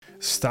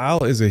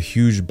Style is a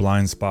huge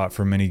blind spot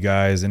for many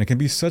guys, and it can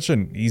be such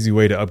an easy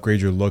way to upgrade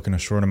your look in a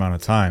short amount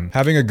of time.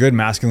 Having a good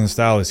masculine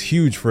style is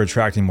huge for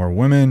attracting more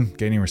women,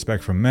 gaining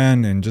respect from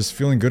men, and just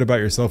feeling good about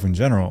yourself in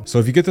general. So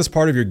if you get this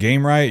part of your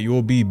game right, you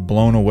will be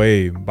blown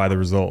away by the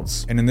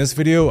results. And in this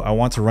video, I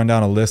want to run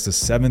down a list of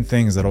 7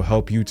 things that'll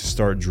help you to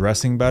start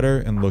dressing better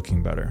and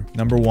looking better.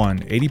 Number 1,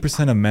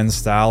 80% of men's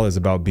style is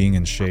about being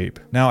in shape.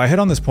 Now, I hit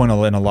on this point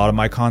in a lot of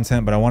my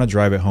content, but I want to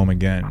drive it home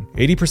again.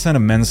 80%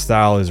 of men's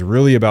style is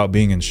really about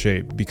being in shape,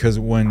 because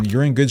when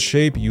you're in good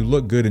shape, you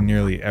look good in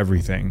nearly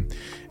everything.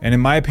 And in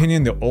my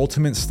opinion, the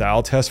ultimate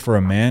style test for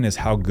a man is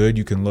how good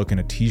you can look in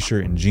a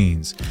t-shirt and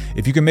jeans.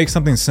 If you can make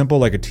something simple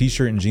like a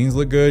t-shirt and jeans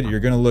look good, you're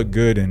gonna look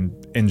good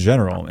in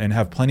general and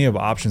have plenty of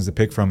options to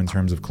pick from in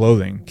terms of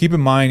clothing. Keep in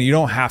mind, you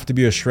don't have to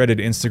be a shredded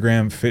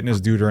Instagram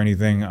fitness dude or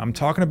anything. I'm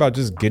talking about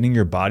just getting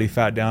your body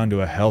fat down to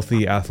a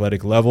healthy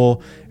athletic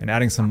level and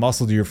adding some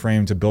muscle to your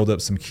frame to build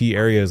up some key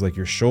areas like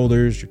your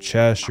shoulders, your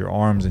chest, your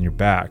arms, and your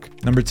back.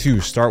 Number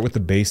 2, start with the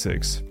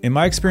basics. In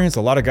my experience,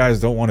 a lot of guys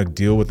don't want to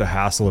deal with the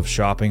hassle of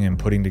shopping and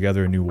putting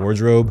together a new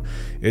wardrobe.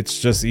 It's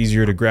just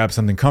easier to grab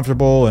something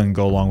comfortable and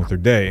go along with their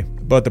day.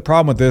 But the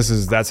problem with this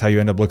is that's how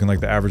you end up looking like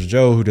the average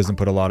Joe who doesn't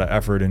put a lot of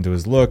effort into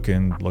his look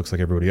and looks like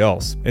everybody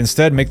else.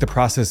 Instead, make the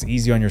process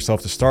easy on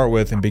yourself to start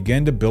with and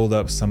begin to build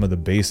up some of the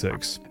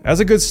basics. As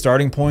a good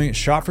starting point,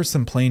 shop for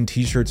some plain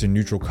t-shirts in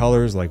neutral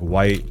colors like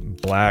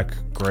white, black,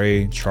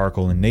 gray,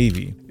 charcoal, and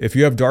navy. If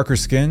you have darker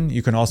skin,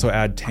 you can also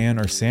add tan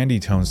or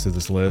sandy tones to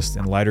this list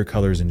and lighter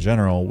colors in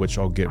general, which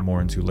I'll get more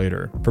into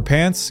later. For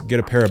pants, get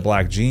a pair of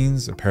black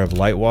jeans, a pair of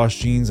light wash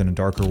jeans, and a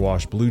darker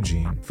wash blue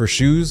jean. For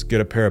shoes, get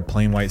a pair of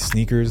plain white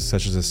sneakers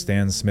such as a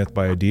Stan Smith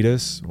by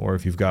Adidas, or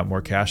if you've got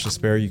more cash to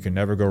spare, you can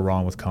never go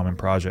wrong with Common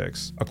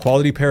Projects. A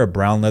quality pair of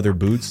brown leather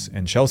boots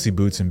and Chelsea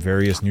boots in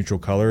various neutral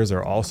colors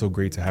are also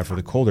great to have for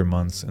the colder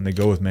months, and they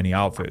go with many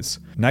outfits.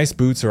 Nice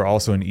boots are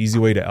also an easy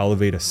way to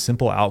elevate a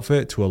simple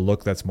outfit to a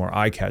look that's more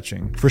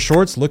eye-catching. For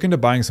shorts, look into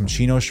buying some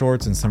chino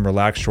shorts and some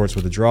relaxed shorts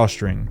with a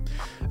drawstring.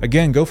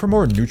 Again, go for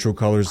more neutral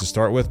colors to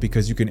start with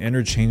because you can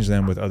interchange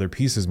them with other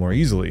pieces more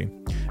easily.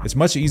 It's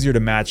much easier to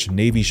match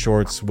navy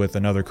shorts with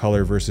another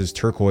color versus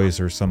turquoise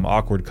or some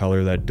awkward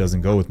color that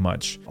doesn't go with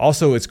much.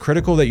 Also, it's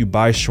critical that you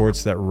buy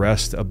shorts that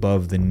rest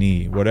above the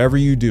knee. Whatever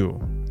you do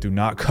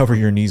not cover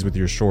your knees with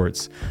your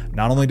shorts.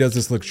 Not only does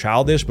this look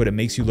childish, but it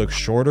makes you look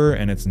shorter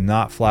and it's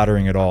not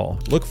flattering at all.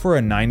 Look for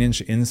a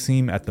 9-inch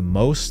inseam at the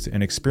most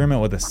and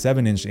experiment with a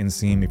 7-inch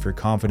inseam if you're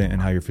confident in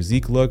how your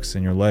physique looks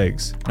and your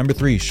legs. Number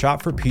 3,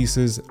 shop for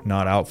pieces,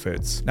 not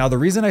outfits. Now, the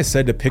reason I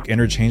said to pick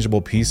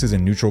interchangeable pieces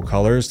in neutral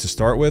colors to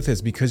start with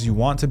is because you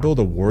want to build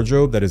a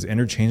wardrobe that is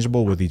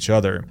interchangeable with each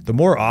other. The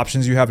more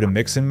options you have to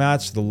mix and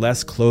match, the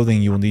less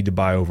clothing you will need to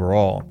buy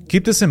overall.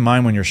 Keep this in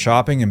mind when you're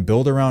shopping and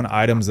build around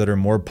items that are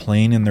more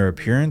plain in their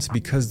appearance,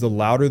 because the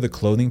louder the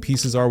clothing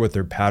pieces are with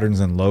their patterns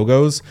and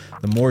logos,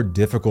 the more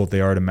difficult they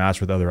are to match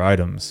with other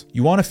items.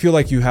 You want to feel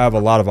like you have a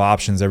lot of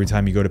options every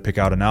time you go to pick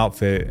out an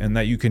outfit and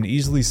that you can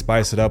easily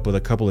spice it up with a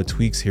couple of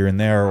tweaks here and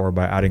there or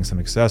by adding some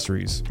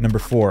accessories. Number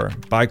 4,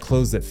 buy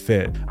clothes that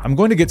fit. I'm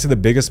going to get to the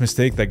biggest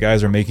mistake that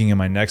guys are making in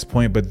my next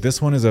point, but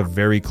this one is a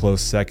very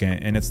close second,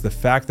 and it's the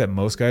fact that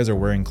most guys are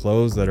wearing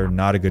clothes that are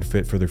not a good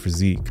fit for their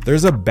physique.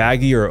 There's a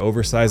baggy or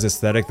oversized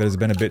aesthetic that has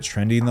been a bit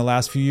trendy in the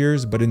last few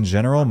years, but in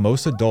general,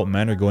 most adult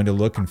men are going to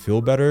look and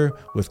feel better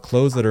with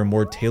clothes that are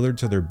more tailored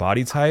to their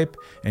body type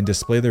and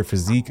display their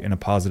physique in a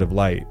positive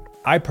light.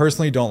 I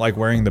personally don't like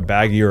wearing the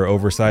baggy or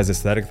oversized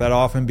aesthetic that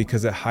often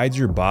because it hides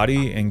your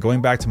body, and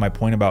going back to my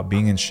point about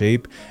being in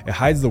shape, it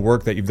hides the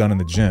work that you've done in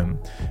the gym.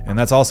 And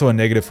that's also a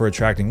negative for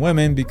attracting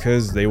women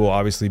because they will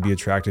obviously be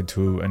attracted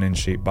to an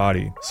in-shape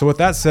body. So with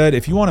that said,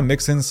 if you want to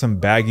mix in some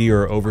baggy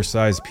or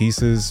oversized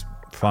pieces,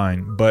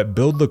 fine, but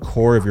build the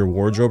core of your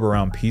wardrobe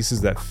around pieces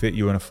that fit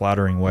you in a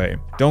flattering way.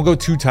 Don't go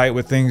too tight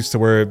with things to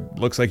where it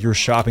looks like you're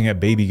shopping at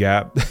Baby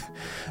Gap,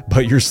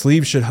 but your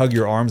sleeves should hug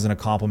your arms in a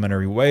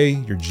complimentary way,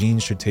 your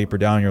jeans should taper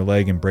down your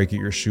leg and break at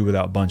your shoe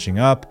without bunching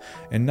up,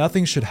 and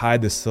nothing should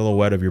hide the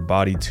silhouette of your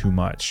body too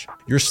much.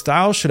 Your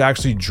style should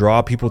actually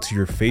draw people to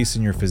your face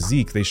and your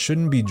physique. They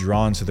shouldn't be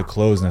drawn to the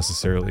clothes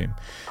necessarily.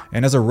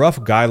 And as a rough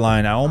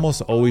guideline, I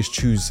almost always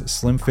choose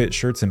slim fit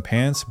shirts and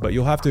pants, but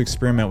you'll have to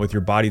experiment with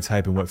your body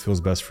type and what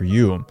feels best for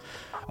you.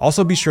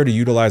 Also, be sure to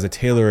utilize a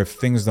tailor if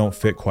things don't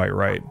fit quite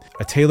right.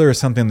 A tailor is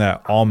something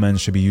that all men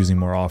should be using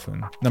more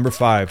often. Number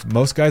 5,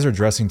 most guys are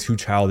dressing too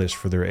childish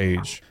for their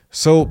age.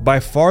 So by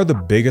far the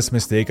biggest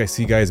mistake I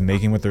see guys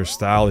making with their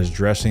style is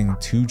dressing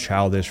too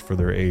childish for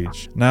their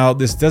age. Now,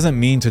 this doesn't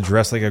mean to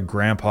dress like a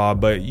grandpa,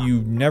 but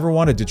you never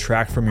want to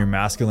detract from your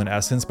masculine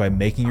essence by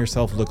making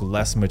yourself look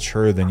less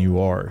mature than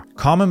you are.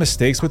 Common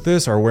mistakes with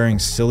this are wearing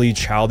silly,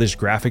 childish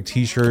graphic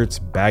t-shirts,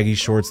 baggy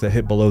shorts that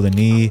hit below the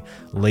knee,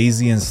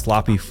 lazy and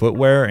sloppy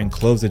footwear, and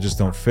clothes that just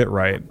don't fit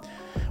right.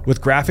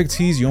 With graphic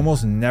tees, you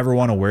almost never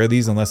want to wear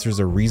these unless there's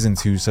a reason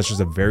to, such as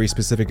a very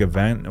specific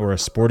event or a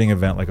sporting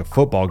event like a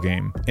football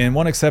game. And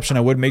one exception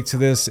I would make to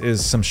this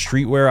is some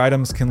streetwear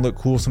items can look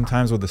cool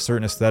sometimes with a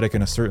certain aesthetic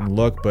and a certain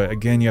look, but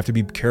again, you have to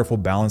be careful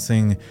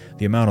balancing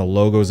the amount of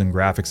logos and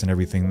graphics and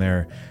everything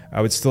there.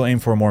 I would still aim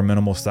for a more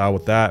minimal style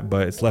with that,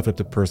 but it's left up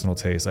to personal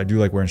taste. I do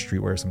like wearing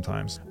streetwear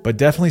sometimes. But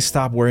definitely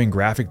stop wearing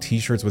graphic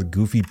t-shirts with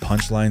goofy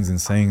punchlines and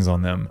sayings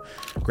on them.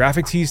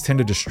 Graphic tees tend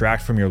to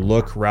distract from your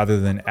look rather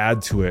than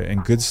add to it,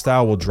 and good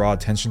style will draw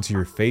attention to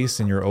your face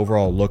and your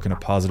overall look in a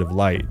positive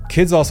light.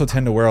 Kids also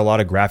tend to wear a lot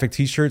of graphic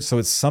t-shirts, so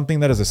it's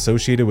something that is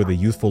associated with a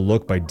youthful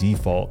look by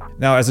default.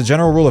 Now, as a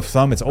general rule of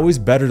thumb, it's always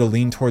better to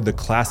lean toward the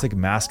classic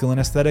masculine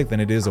aesthetic than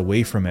it is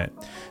away from it.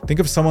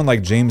 Think of someone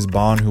like James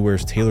Bond who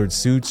wears tailored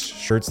suits,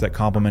 shirts that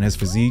complement his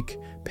physique,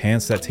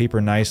 pants that taper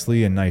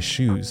nicely, and nice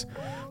shoes.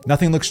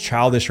 Nothing looks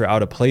childish or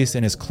out of place,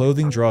 and his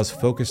clothing draws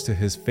focus to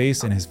his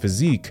face and his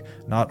physique,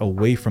 not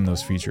away from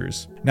those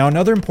features. Now,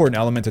 another important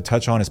element to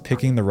touch on is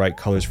picking the right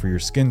colors for your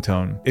skin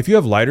tone. If you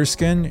have lighter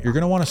skin, you're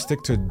going to want to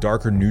stick to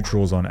darker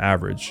neutrals on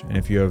average, and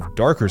if you have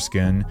darker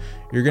skin,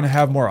 you're going to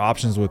have more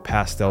options with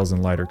pastels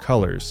and lighter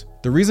colors.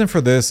 The reason for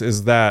this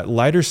is that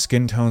lighter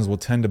skin tones will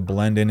tend to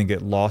blend in and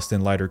get lost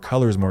in lighter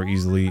colors more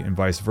easily, and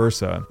vice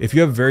versa. If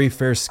you have very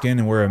fair skin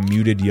and wear a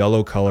muted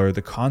yellow color,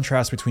 the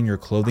contrast between your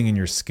clothing and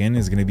your skin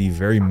is going to be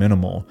very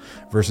minimal,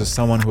 versus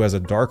someone who has a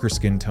darker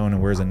skin tone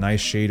and wears a nice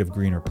shade of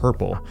green or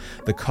purple.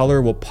 The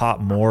color will pop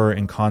more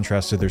in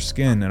contrast to their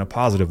skin in a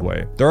positive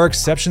way. There are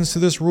exceptions to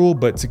this rule,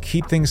 but to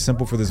keep things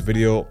simple for this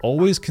video,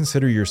 always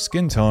consider your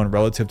skin tone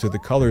relative to the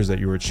colors that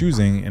you are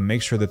choosing and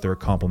make sure that they're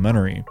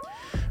complementary.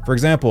 For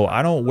example,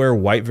 I don't wear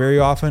white very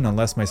often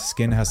unless my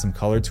skin has some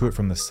color to it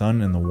from the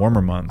sun in the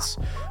warmer months.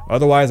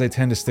 Otherwise, I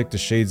tend to stick to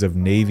shades of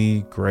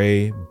navy,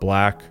 gray,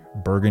 black,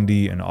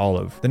 burgundy, and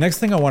olive. The next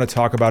thing I want to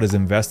talk about is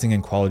investing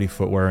in quality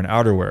footwear and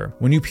outerwear.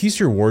 When you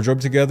piece your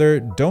wardrobe together,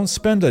 don't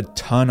spend a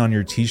ton on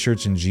your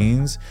t-shirts and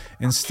jeans.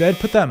 Instead,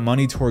 put that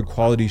money toward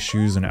quality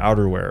shoes and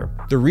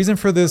outerwear. The reason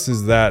for this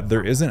is that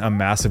there isn't a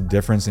massive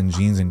difference in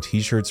jeans and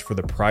t-shirts for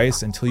the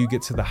price until you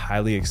get to the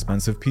highly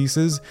expensive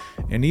pieces,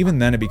 and even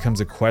then it becomes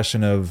a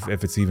question of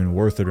if it's even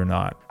worth it or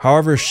not.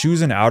 However,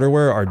 shoes and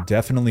outerwear are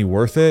definitely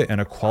worth it,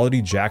 and a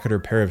quality jacket or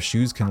pair of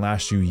shoes can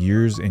last you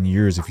years and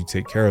years if you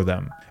take care of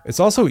them. It's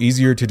also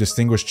easier to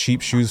distinguish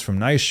cheap shoes from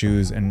nice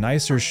shoes, and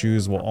nicer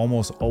shoes will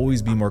almost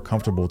always be more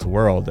comfortable to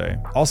wear all day.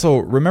 Also,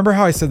 remember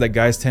how I said that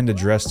guys tend to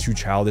dress too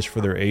childish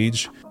for their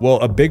age? Well,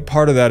 a big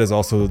part of that is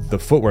also the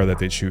footwear that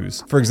they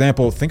choose. For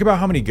example, think about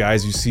how many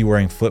guys you see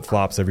wearing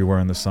flip-flops everywhere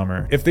in the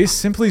summer. If they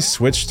simply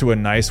switched to a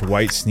nice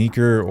white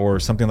sneaker or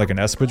something like an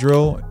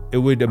espadrille, it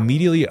would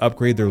immediately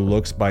upgrade their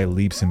looks by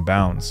leaps and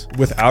bounds.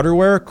 With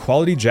outerwear,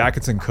 quality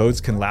jackets and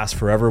coats can last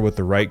forever with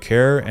the right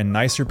care, and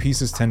nicer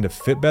pieces tend to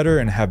fit better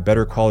and have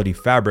better quality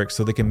fabric,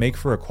 so they can make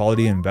for a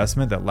quality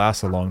investment that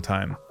lasts a long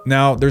time.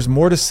 Now, there's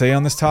more to say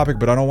on this topic,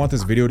 but I don't want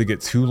this video to get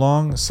too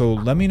long, so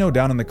let me know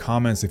down in the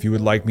comments if you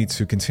would like me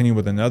to continue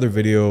with another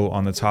video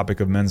on the topic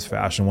of men's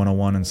fashion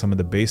 101 and some of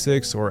the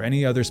basics, or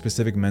any other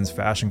specific men's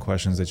fashion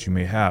questions that you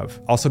may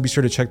have. Also, be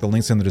sure to check the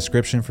links in the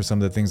description for some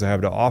of the things I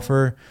have to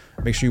offer.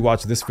 Make sure you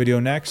watch this video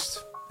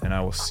next, and I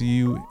will see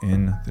you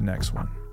in the next one.